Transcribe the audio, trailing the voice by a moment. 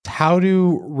how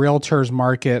do realtors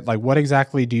market? Like, what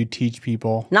exactly do you teach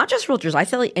people? Not just realtors. I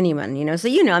feel like anyone, So,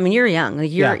 I mean, you're young.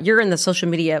 Like you're in the social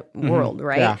media world,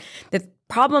 right? Yeah. The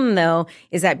problem, though,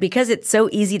 is that because it's so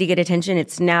easy to get attention,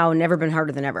 it's now never been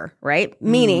harder than ever, right?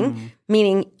 Meaning,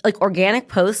 like organic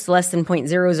posts, less than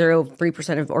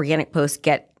 0.003% of organic posts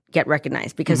get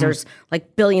recognized because there's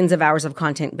like billions of hours of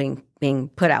content being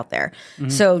put out there.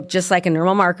 So just like a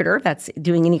normal marketer that's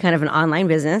doing any kind of an online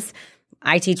business,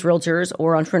 I teach realtors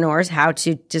or entrepreneurs how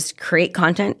to just create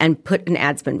content and put an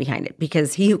ad spend behind it,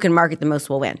 because he who can market the most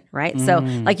will win, right? So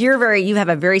like you have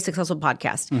a very successful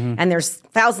podcast and there's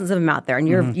thousands of them out there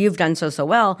and you've done so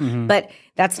well, but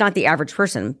that's not the average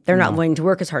person. They're not willing to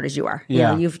work as hard as you are.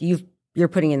 Yeah. You're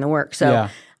putting in the work. So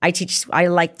I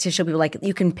like to show people like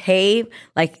you can pay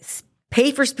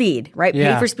for speed, right?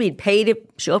 Yeah. Pay for speed, pay to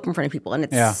show up in front of people. And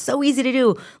it's so easy to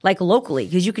do like locally,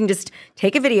 because you can just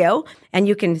take a video and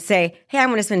you can say, hey, I'm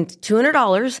going to spend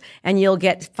 $200 and you'll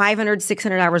get 500,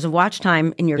 600 hours of watch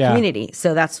time in your community.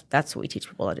 So that's what we teach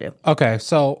people to do. Okay.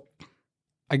 So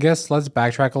I guess let's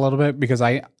backtrack a little bit, because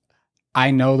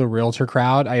I know the realtor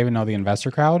crowd. I even know the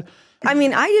investor crowd. I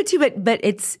mean, I do too, but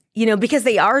it's, because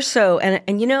they are so, and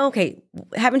okay,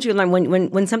 haven't you learned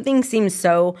when something seems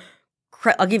so,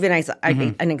 I'll give you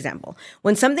an example.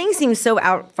 When something seems so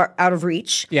out of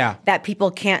reach that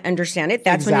people can't understand it,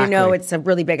 that's when you know it's a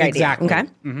really big idea. Okay.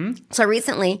 So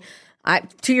recently,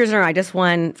 2 years in a row, I just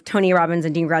won Tony Robbins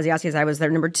and Dean Graziosi. I was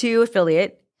their number 2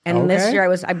 affiliate. And this year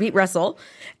I beat Russell,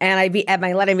 and I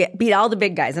beat all the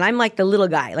big guys. And I'm like the little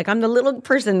guy. Like I'm the little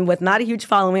person with not a huge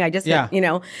following. I just,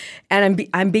 and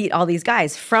I'm beat all these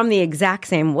guys from the exact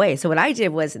same way. So what I did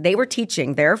was they were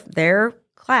teaching their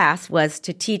class was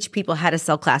to teach people how to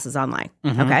sell classes online.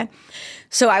 Okay.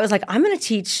 So I was like, I'm going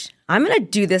to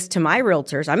do this to my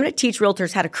realtors. I'm going to teach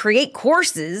realtors how to create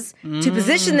courses to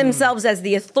position themselves as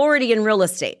the authority in real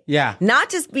estate. Yeah.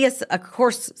 Not just be a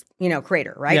course,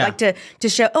 creator, right? Yeah. Like to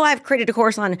show, I've created a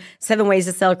course on 7 ways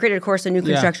to sell, created a course on new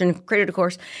construction, created a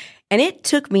course. And it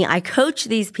took me, I coached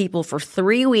these people for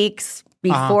 3 weeks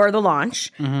before the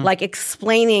launch, like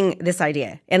explaining this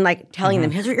idea and like telling them,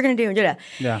 here's what you're going to do and do that.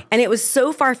 Yeah. And it was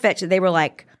so far-fetched that they were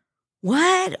like,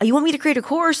 what? You want me to create a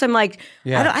course? I'm like,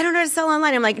 I don't know how to sell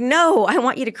online. I'm like, no, I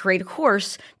want you to create a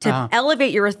course to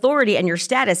elevate your authority and your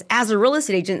status as a real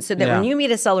estate agent, so that when you meet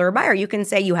a seller or buyer, you can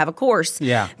say you have a course.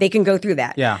 Yeah. They can go through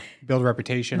that. Yeah. Build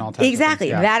reputation, all types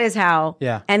exactly. of things. Yeah. That is how.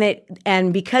 Yeah.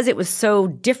 And because it was so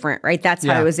different, right? That's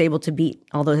how I was able to beat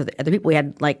all those other people. We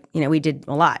had we did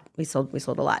a lot. We sold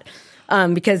a lot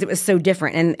because it was so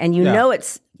different. And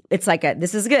it's like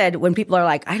this is good when people are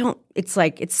like,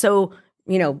 it's so,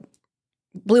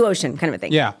 blue ocean kind of a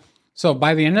thing. Yeah. So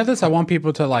by the end of this, I want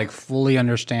people to fully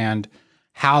understand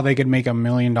how they could make $1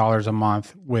 million a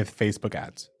month with Facebook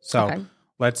ads. So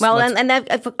let's and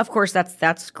that, of course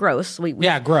that's gross.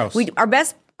 Gross.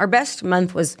 Our best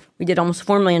month was, we did almost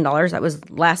 $4 million. That was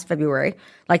last February,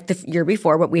 like the year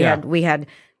before. But we had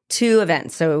 2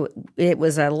 events. So it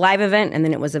was a live event and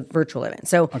then it was a virtual event.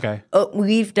 So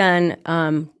we've done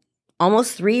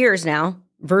almost 3 years now,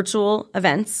 virtual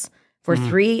events for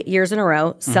 3 years in a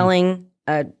row, selling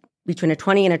between a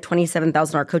 $20,000 and a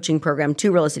 $27,000 coaching program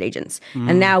to real estate agents.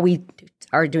 And now we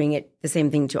are doing the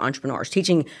same thing to entrepreneurs,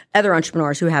 teaching other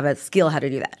entrepreneurs who have a skill how to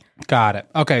do that. Got it.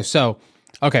 Okay, so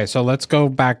let's go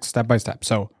back step by step.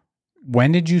 So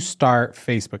when did you start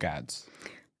Facebook ads?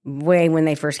 Way when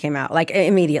they first came out, like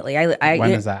immediately.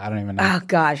 When is that? I don't even know. Oh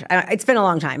gosh, it's been a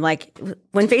long time. Like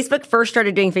when Facebook first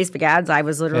started doing Facebook ads, I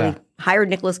was literally hired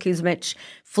Nicholas Kuzmich,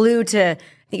 flew to,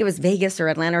 I think it was Vegas or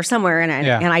Atlanta or somewhere, and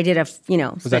I did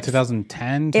was that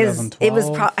 2010, 2012? It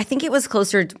was I think it was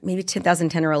closer to maybe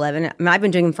 2010 or 11. I mean, I've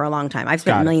been doing them for a long time. I've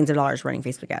spent millions of dollars running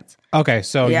Facebook ads. Okay,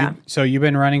 so you've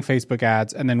been running Facebook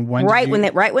ads, and then when when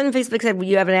Facebook said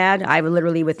you have an ad, I would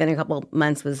literally within a couple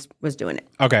months was doing it.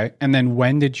 Okay, and then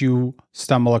when did you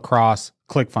stumble across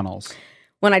ClickFunnels?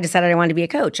 When I decided I wanted to be a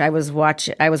coach, I was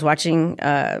watching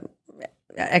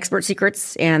Expert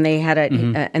Secrets, and they had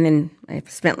and then I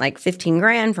spent like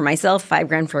 $15,000 for myself,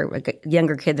 $5,000 for a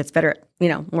younger kid that's better,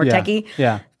 more techie.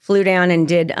 Yeah. Flew down and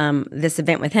did this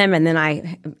event with him, and then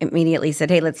I immediately said,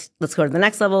 "Hey, let's go to the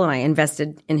next level." And I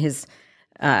invested in his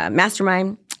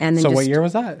mastermind. And then what year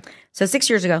was that? So 6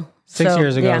 years ago. 6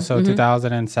 years ago. Yeah. So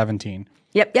 2017.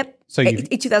 Yep. So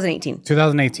 2018.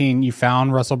 2018, you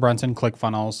found Russell Brunson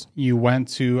ClickFunnels. You went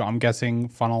to, I'm guessing,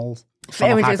 Funnels.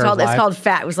 It's called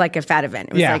FAT. It was like a FAT event.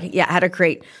 It was how to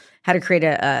create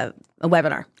a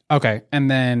webinar. Okay, and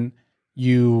then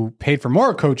you paid for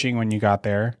more coaching when you got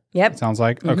there. Yep. It sounds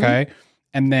like okay,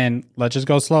 and then let's just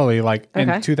go slowly. Like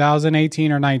in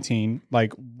 2018 or 19,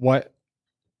 like what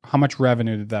how much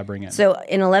revenue did that bring in? So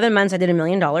in 11 months, I did $1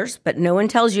 million, but no one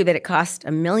tells you that it cost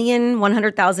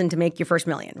 $1,100,000 to make your first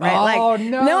million, right? Oh,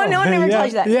 no. No one ever tells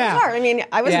you that. Yeah. It's hard. I mean,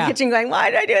 I was in the kitchen going,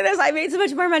 why did I do this? I made so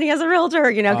much more money as a realtor,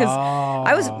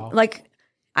 because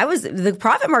the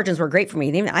profit margins were great for me.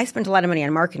 Even I spent a lot of money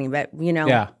on marketing, but we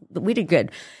did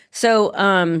good. So,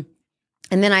 and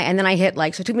then I hit so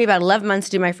it took me about 11 months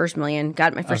to do my first million,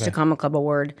 got my first Tacoma Club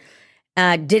award.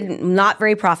 Not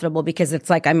very profitable because it's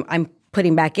like I'm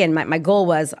putting back in. My goal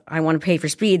was I want to pay for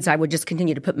speed, so I would just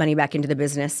continue to put money back into the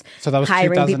business. So that was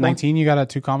 2019. You got a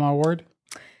Tacoma award?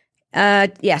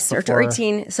 Yes, or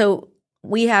 18. So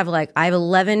we have I have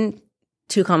 11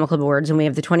 Tacoma Club awards, and we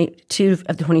have the 22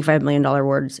 of the $25 million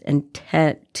awards and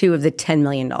 2 of the $10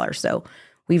 million. So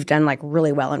we've done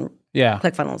really well in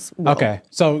ClickFunnels. Okay.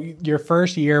 So your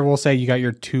first year, we'll say you got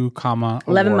your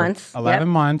 11 months. 11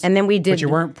 months. And then we did. But you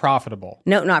weren't profitable.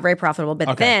 No, not very profitable.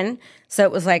 But then, so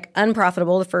it was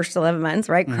unprofitable the first 11 months,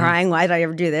 right? Mm-hmm. Crying, why did I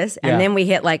ever do this? And then we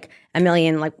hit $1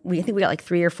 million. I think we got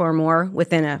 3 or 4 more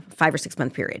within a 5 or 6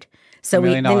 month period. So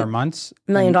 $1 million months?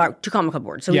 $1 million Tacoma Club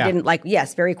board. So we didn't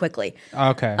very quickly.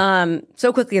 Okay.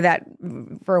 So quickly that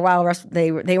for a while,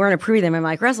 they weren't approving them. I'm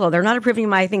like, Russell, they're not approving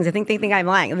my things. I think they think I'm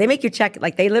lying. They make you check,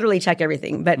 they literally check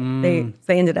everything. But they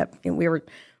ended up, we were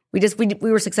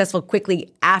successful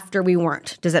quickly after we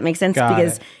weren't. Does that make sense?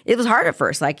 Because it was hard at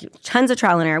first, tons of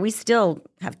trial and error. We still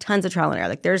have tons of trial and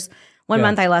error. There's one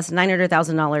month I lost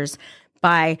 $900,000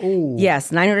 by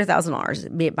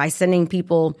 $900,000 by sending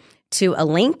people to a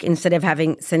link instead of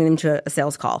sending them to a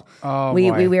sales call. Oh, we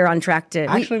were on track to.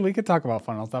 Actually, we could talk about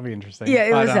funnels. That'd be interesting. Yeah,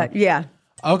 it was that. Yeah.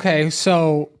 Okay,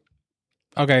 so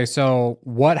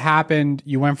what happened?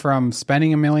 You went from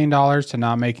spending $1 million to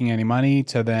not making any money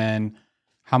to then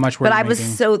how much were you making?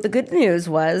 So the good news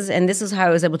was, and this is how I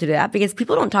was able to do that, because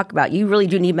people don't talk about, you really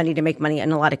do need money to make money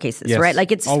in a lot of cases, right?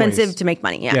 It's expensive to make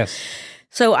money. Yeah. Yes.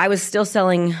 So I was still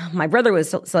my brother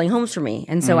was selling homes for me.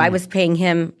 And so I was paying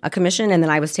him a commission, and then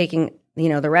I was taking,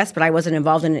 the rest, but I wasn't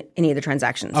involved in any of the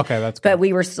transactions. Okay, that's good. But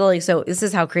we were still, so this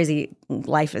is how crazy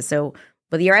life is. So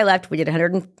the year I left, we did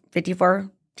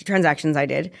 154 transactions I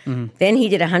did. Mm-hmm. Then he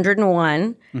did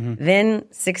 101, then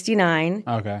 69.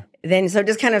 Okay. Then, so it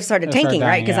just kind of started tanking,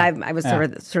 right? Because I was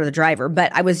sort of the driver.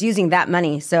 But I was using that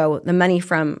money. So the money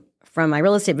from my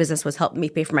real estate business was helping me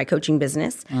pay for my coaching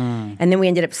business. And then we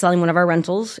ended up selling one of our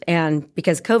rentals, and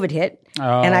because COVID hit,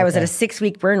 and I was at a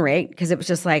 6-week burn rate, because it was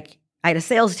just I had a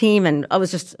sales team, and it was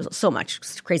just so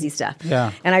much crazy stuff.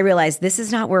 Yeah. And I realized this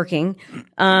is not working.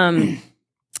 And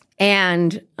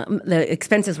the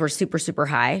expenses were super, super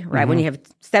high, right? When you have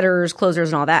setters, closers,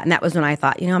 and all that. And that was when I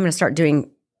thought, I'm going to start doing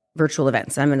virtual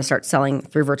events. I'm going to start selling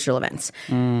through virtual events.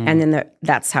 And then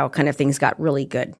that's how kind of things got really good.